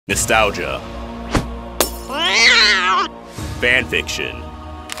Nostalgia. Fanfiction.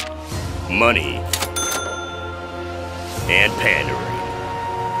 Money. And pandering.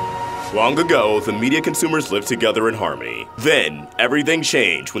 Long ago, the media consumers lived together in harmony. Then, everything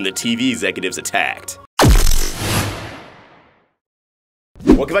changed when the TV executives attacked.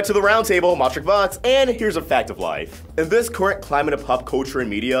 Welcome back to the Roundtable, I'm AwestruckVox, and here's a fact of life. In this current climate of pop culture and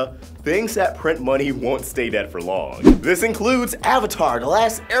media, things that print money won't stay dead for long. This includes Avatar: The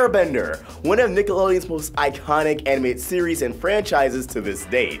Last Airbender, one of Nickelodeon's most iconic animated series and franchises to this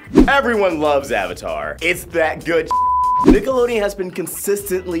date. Everyone loves Avatar. It's that good. Nickelodeon has been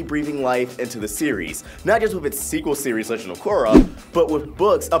consistently breathing life into the series, not just with its sequel series Legend of Korra, but with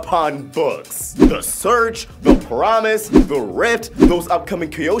books upon books. The Search, The Promise, The Rift, those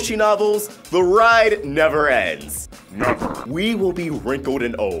upcoming Kyoshi novels, the ride never ends. Never. We will be wrinkled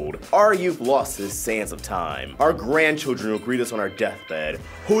and old. Our youth lost to the sands of time. Our grandchildren will greet us on our deathbed,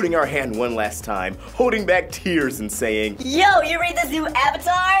 holding our hand one last time, holding back tears and saying, "Yo, you read this new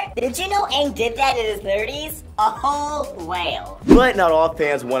Avatar? Did you know Aang did that in his 30s? A whole whale." But not all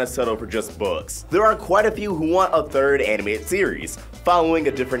fans want to settle for just books. There are quite a few who want a third animated series, following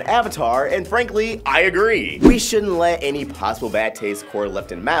a different Avatar, and frankly, I agree. We shouldn't let any possible bad taste Korra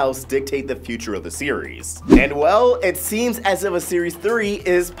left in mouths dictate the future of the series. And well, it seems as if a Series 3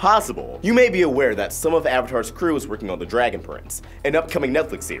 is possible. You may be aware that some of Avatar's crew is working on The Dragon Prince, an upcoming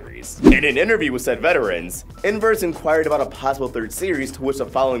Netflix series. In an interview with said veterans, Inverse inquired about a possible third series, to which the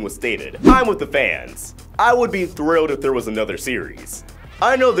following was stated: "I'm with the fans. I would be thrilled if there was another series.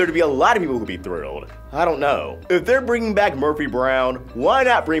 I know there'd be a lot of people who'd be thrilled. I don't know. If they're bringing back Murphy Brown, why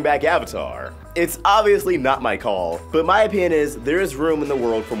not bring back Avatar? It's obviously not my call, but my opinion is there is room in the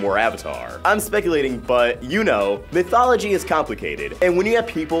world for more Avatar. I'm speculating, but you know, mythology is complicated, and when you have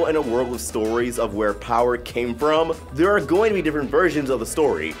people in a world with stories of where power came from, there are going to be different versions of the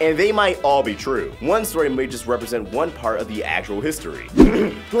story, and they might all be true. One story may just represent one part of the actual history."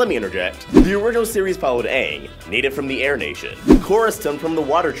 Let me interject. The original series followed Aang, native from the Air Nation. Korra stemmed from the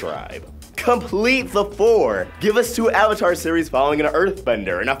Water Tribe. Complete the 4. Give us 2 Avatar series following an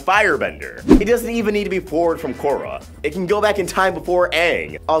Earthbender and a Firebender. It doesn't even need to be forward from Korra. It can go back in time before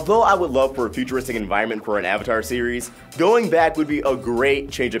Aang. Although I would love for a futuristic environment for an Avatar series, going back would be a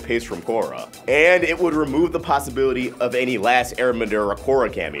great change of pace from Korra. And it would remove the possibility of any Last Airbender or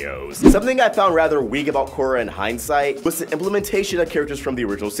Korra cameos. Something I found rather weak about Korra in hindsight was the implementation of characters from the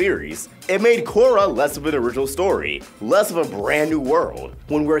original series. It made Korra less of an original story, less of a brand new world,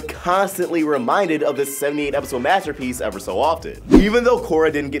 when we're constantly reminded of this 78 episode masterpiece ever so often. Even though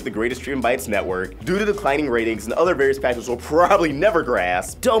Korra didn't get the greatest treatment by its network, due to declining ratings and other various factors we'll probably never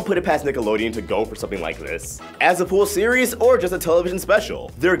grasp, don't put it past Nickelodeon to go for something like this. As a full series or just a television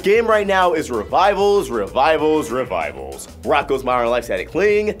special. Their game right now is revivals, revivals, revivals. Rocko's Modern Life Static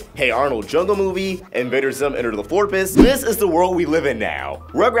Cling, Hey Arnold Jungle Movie, Invader Zim Enter the Fortress. This is the world we live in now.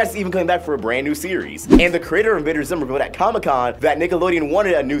 Rugrats is even coming back for a brand new series, and the creator of Invader Zim revealed at Comic-Con that Nickelodeon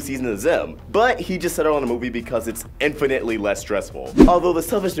wanted a new season of Zim, but he just settled on a movie because it's infinitely less stressful. Although the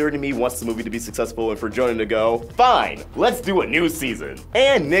selfish nerd in me wants the movie to be successful and for Jonah to go, fine, let's do a new season.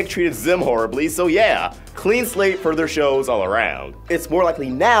 And Nick treated Zim horribly, so yeah, clean slate for their shows all around. It's more likely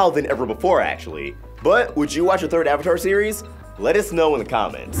now than ever before, actually. But would you watch a third Avatar series? Let us know in the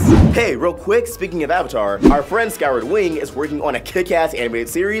comments. Hey, real quick, speaking of Avatar, our friend Skyward Wing is working on a kick-ass animated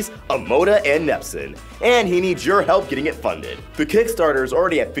series of Moda and Nepson, and he needs your help getting it funded. The Kickstarter is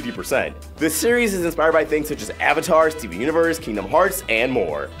already at 50%. The series is inspired by things such as Avatar, Steven Universe, Kingdom Hearts, and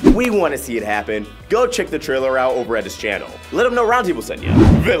more. We want to see it happen. Go check the trailer out over at his channel. Let him know Roundtable sent you.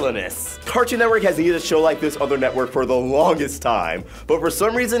 Villainous. Cartoon Network has needed a show like this on their network for the longest time, but for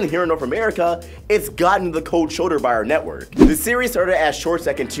some reason here in North America, it's gotten the cold shoulder by our network. The series started as shorts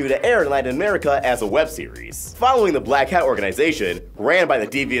that continue to air in Latin America as a web series. Following the Black Hat organization, ran by the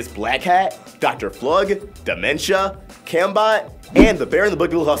devious Black Hat, Dr. Flug, Dementia, Cambot, and the Bear in the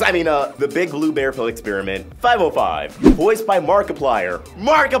Big Blue House, the Big Blue Bear Pill Experiment, 505, voiced by Markiplier.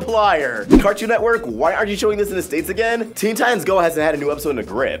 Markiplier! Cartoon Network, why aren't you showing this in the States again? Teen Titans Go hasn't had a new episode in a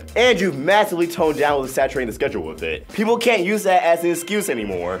grip, and you've massively toned down with saturating the schedule with it. People can't use that as an excuse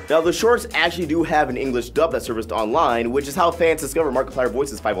anymore. Now, the shorts actually do have an English dub that's serviced online, which is how fans discover Markiplier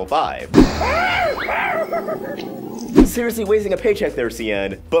voices 505. Seriously wasting a paycheck there,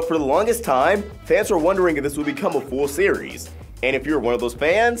 CN. But for the longest time, fans were wondering if this would become a full series. And if you're one of those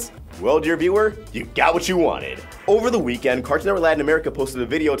fans, Well, dear viewer, you got what you wanted. Over the weekend, Cartoon Network Latin America posted a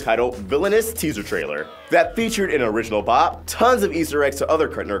video titled Villainous teaser trailer that featured an original bop, tons of Easter eggs to other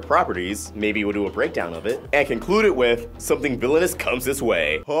Cartoon Network properties, maybe we'll do a breakdown of it, and concluded with something villainous comes this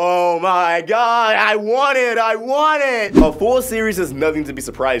way. Oh my god, I want it, I want it! A full series is nothing to be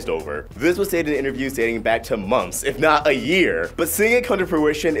surprised over. This was stated in interviews dating back to months, if not a year, but seeing it come to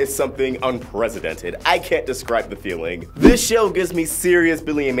fruition is something unprecedented. I can't describe the feeling. This show gives me serious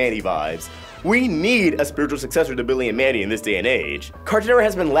Billy and Mandy vibes. We need a spiritual successor to Billy and Mandy in this day and age. Cartoon Network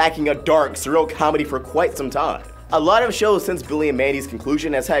has been lacking a dark, surreal comedy for quite some time. A lot of shows since Billy and Mandy's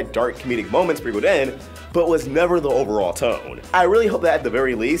conclusion has had dark comedic moments sprinkled in, but was never the overall tone. I really hope that at the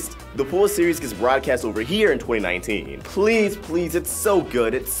very least, the full series gets broadcast over here in 2019. Please, please, it's so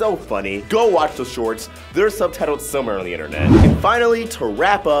good, it's so funny. Go watch those shorts, they're subtitled somewhere on the internet. And finally, to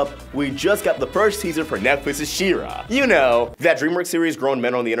wrap up, we just got the first teaser for Netflix's She-Ra. You know, that DreamWorks series grown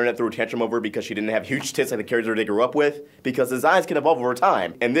men on the internet threw a tantrum over because she didn't have huge tits like the character they grew up with, because designs can evolve over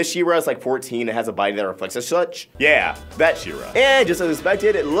time. And this She-Ra is like 14 and has a body that reflects as such. Yeah, that's She-Ra. And just as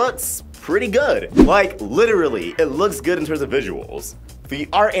expected, it looks pretty good. Like, literally, it looks good in terms of visuals. The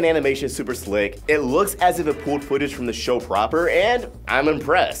art and animation is super slick, it looks as if it pulled footage from the show proper, and I'm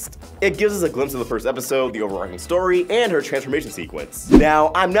impressed. It gives us a glimpse of the first episode, the overarching story, and her transformation sequence.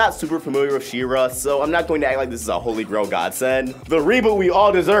 Now, I'm not super familiar with She-Ra, so I'm not going to act like this is a holy grail godsend. The reboot we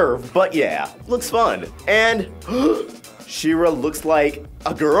all deserve, but yeah, looks fun. And She-Ra looks like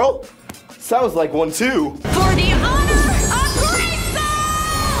a girl? Sounds like one too. For the honor of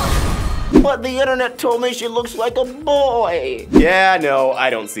Grayskull! But the internet told me she looks like a boy. Yeah, no, I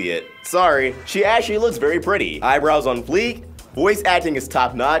don't see it. Sorry, she actually looks very pretty. Eyebrows on fleek, voice acting is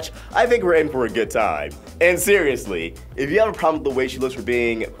top notch. I think we're in for a good time. And seriously, if you have a problem with the way she looks for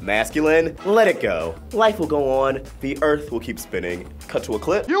being masculine, let it go. Life will go on, the earth will keep spinning. Cut to a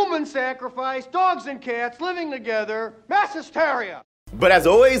clip. Human sacrifice, dogs and cats living together, mass hysteria. But as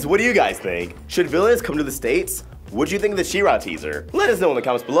always, what do you guys think? Should Villainous come to the States? What do you think of the She-Ra teaser? Let us know in the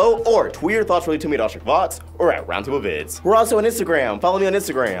comments below, or tweet your thoughts related to me at AwestruckVox or at Roundtable Vids. We're also on Instagram. Follow me on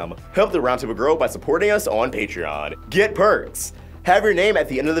Instagram. Help the Roundtable grow by supporting us on Patreon. Get perks. Have your name at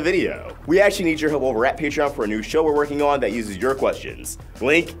the end of the video. We actually need your help over at Patreon for a new show we're working on that uses your questions.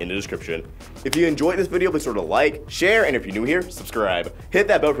 Link in the description. If you enjoyed this video, please sort of like, share, and if you're new here, subscribe. Hit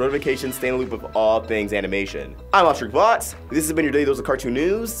that bell for notifications, stay in the loop of all things animation. I'm AwestruckVox. This has been your Daily Dose of Cartoon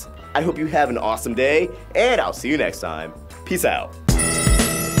News. I hope you have an awesome day, and I'll see you next time. Peace out.